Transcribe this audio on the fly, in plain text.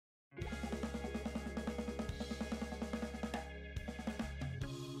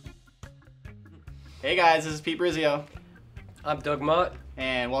Hey guys, this is Pete Brizio. I'm Doug Mott.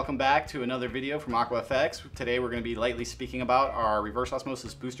 And welcome back to another video from AquaFX. Today we're going to be lightly speaking about our reverse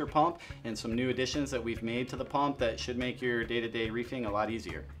osmosis booster pump and some new additions that we've made to the pump that should make your day-to-day reefing a lot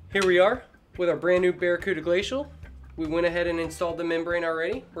easier. Here we are with our brand new Barracuda Glacial. We went ahead and installed the membrane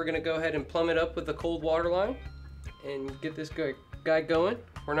already. We're going to go ahead and plumb it up with the cold water line and get this guy going.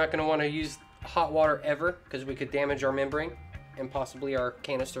 We're not going to want to use hot water ever because we could damage our membrane and possibly our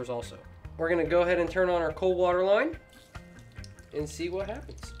canisters also. We're going to go ahead and turn on our cold water line and see what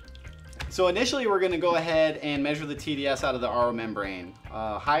happens. So initially we're going to go ahead and measure the TDS out of the RO membrane.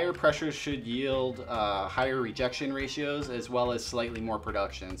 Higher pressures should yield higher rejection ratios as well as slightly more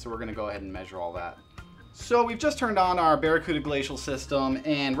production. So we're going to go ahead and measure all that. So we've just turned on our Barracuda Glacial system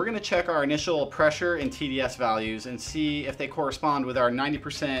and we're going to check our initial pressure and TDS values and see if they correspond with our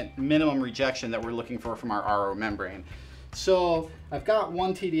 90% minimum rejection that we're looking for from our RO membrane. So I've got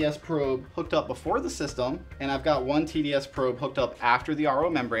one TDS probe hooked up before the system and I've got one TDS probe hooked up after the RO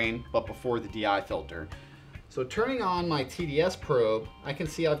membrane but before the DI filter. So turning on my TDS probe, I can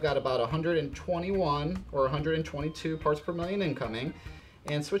see I've got about 121 or 122 parts per million incoming,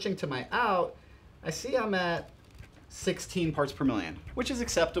 and switching to my out, I see I'm at 16 parts per million, which is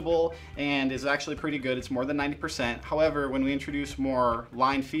acceptable and is actually pretty good. It's more than 90%. However, when we introduce more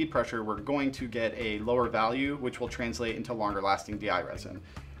line feed pressure, we're going to get a lower value, which will translate into longer lasting DI resin.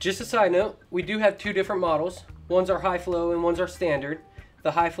 Just a side note, we do have two different models. One's our high flow and one's our standard.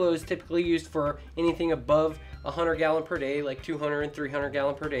 The high flow is typically used for anything above 100 gallon per day, like 200 and 300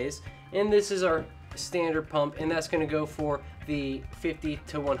 gallon per days. And this is our standard pump, and that's going to go for the 50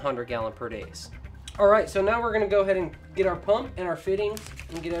 to 100 gallon per days. All right, so now we're gonna go ahead and get our pump and our fittings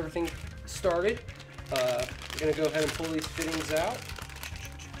and get everything started. We're gonna go ahead and pull these fittings out.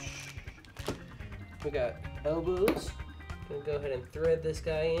 We got elbows. Gonna go ahead and thread this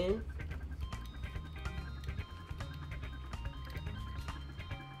guy in.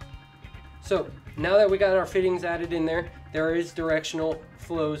 So now that we got our fittings added in there, there is directional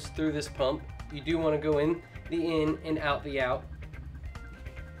flows through this pump. You do wanna go in the in and out the out.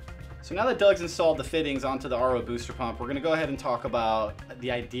 So now that Doug's installed the fittings onto the RO booster pump, we're going to go ahead and talk about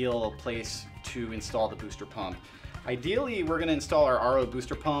the ideal place to install the booster pump. Ideally, we're going to install our RO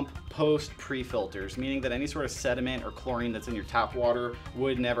booster pump post pre-filters, meaning that any sort of sediment or chlorine that's in your tap water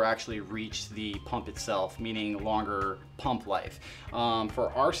would never actually reach the pump itself, meaning longer pump life.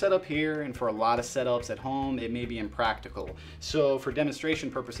 For our setup here and for a lot of setups at home, it may be impractical. So for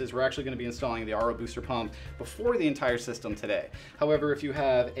demonstration purposes, we're actually going to be installing the RO booster pump before the entire system today. However, if you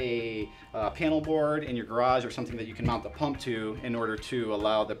have a panel board in your garage or something that you can mount the pump to in order to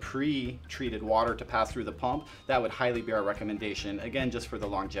allow the pre-treated water to pass through the pump, that would highly be our recommendation, again, just for the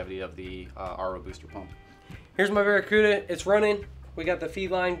longevity of the RO booster pump. Here's my Barracuda. It's running. We got the feed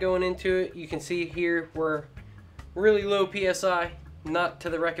line going into it. You can see here we're really low PSI, not to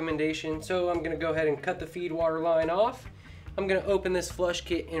the recommendation. So I'm going to go ahead and cut the feed water line off. I'm going to open this flush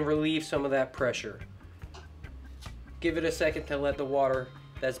kit and relieve some of that pressure. Give it a second to let the water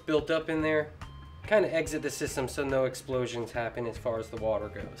that's built up in there kind of exit the system so no explosions happen as far as the water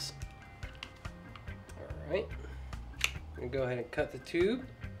goes. All right. I'm gonna go ahead and cut the tube.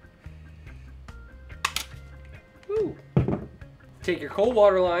 Woo. Take your cold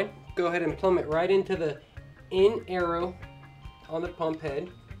water line, go ahead and plumb it right into the in arrow on the pump head,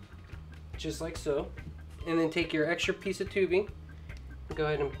 just like so. And then take your extra piece of tubing and go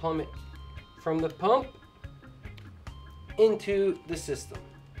ahead and plumb it from the pump into the system.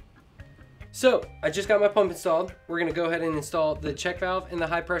 So I just got my pump installed. We're gonna go ahead and install the check valve and the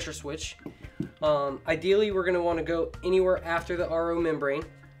high pressure switch. Ideally, we're going to want to go anywhere after the RO membrane.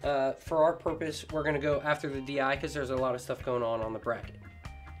 For our purpose, we're going to go after the DI because there's a lot of stuff going on the bracket.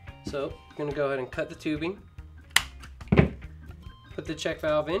 So I'm going to go ahead and cut the tubing, put the check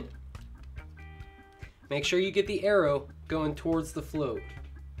valve in. Make sure you get the arrow going towards the float.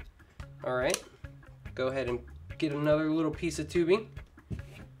 All right, go ahead and get another little piece of tubing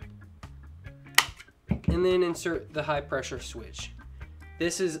and then insert the high pressure switch.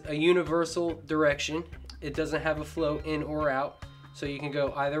 This is a universal direction. It doesn't have a flow in or out, so you can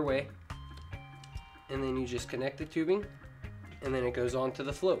go either way. And then you just connect the tubing, and then it goes on to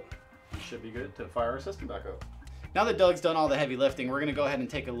the float. Should be good to fire our system back up. Now that Doug's done all the heavy lifting, we're gonna go ahead and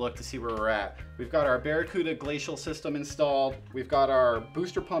take a look to see where we're at. We've got our Barracuda Glacial system installed. We've got our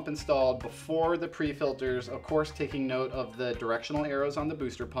booster pump installed before the pre-filters, of course taking note of the directional arrows on the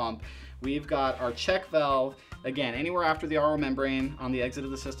booster pump. we've got our check valve. Again, anywhere after the RO membrane on the exit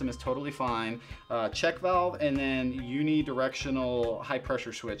of the system is totally fine. Check valve, and then unidirectional high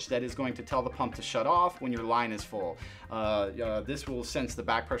pressure switch that is going to tell the pump to shut off when your line is full. This will sense the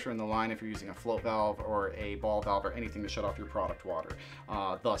back pressure in the line if you're using a float valve or a ball valve or anything to shut off your product water,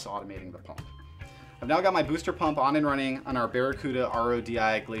 thus automating the pump. I've now got my booster pump on and running on our Barracuda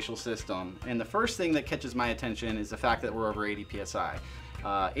RODI Glacial system, and the first thing that catches my attention is the fact that we're over 80 psi.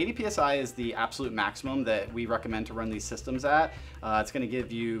 80 psi is the absolute maximum that we recommend to run these systems at. It's going to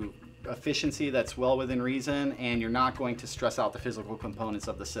give you efficiency that's well within reason, and you're not going to stress out the physical components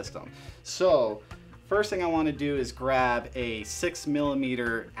of the system. So first thing I want to do is grab a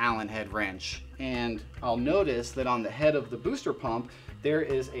 6mm Allen head wrench, and I'll notice that on the head of the booster pump there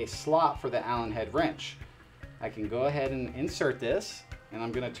is a slot for the Allen head wrench. I can go ahead and insert this, and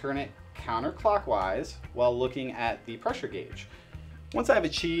I'm going to turn it counterclockwise while looking at the pressure gauge. Once I've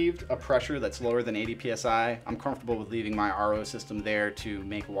achieved a pressure that's lower than 80 psi, I'm comfortable with leaving my RO system there to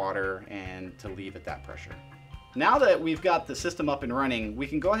make water and to leave at that pressure. Now that we've got the system up and running, we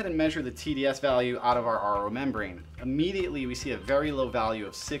can go ahead and measure the TDS value out of our RO membrane. Immediately we see a very low value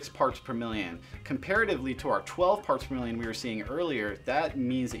of 6 parts per million. Comparatively to our 12 parts per million we were seeing earlier, that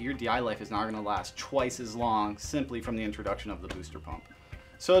means that your DI life is now going to last twice as long simply from the introduction of the booster pump.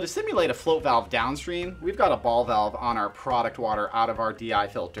 So to simulate a float valve downstream, we've got a ball valve on our product water out of our DI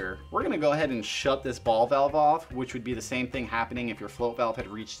filter. We're going to go ahead and shut this ball valve off, which would be the same thing happening if your float valve had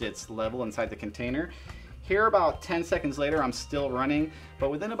reached its level inside the container. Here about 10 seconds later, I'm still running, but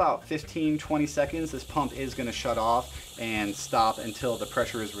within about 15-20 seconds, this pump is going to shut off and stop until the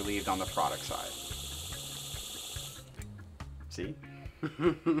pressure is relieved on the product side. See?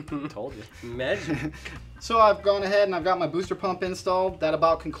 Told you. Magic. So I've gone ahead and I've got my booster pump installed. That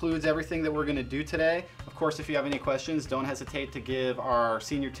about concludes everything that we're going to do today. Of course, if you have any questions, don't hesitate to give our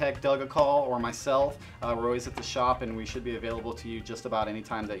senior tech Doug a call or myself. We're always at the shop and we should be available to you just about any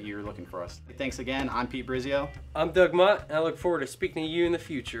time that you're looking for us. Thanks again. I'm Pete Brizio. I'm Doug Mott, and I look forward to speaking to you in the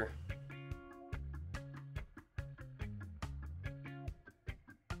future.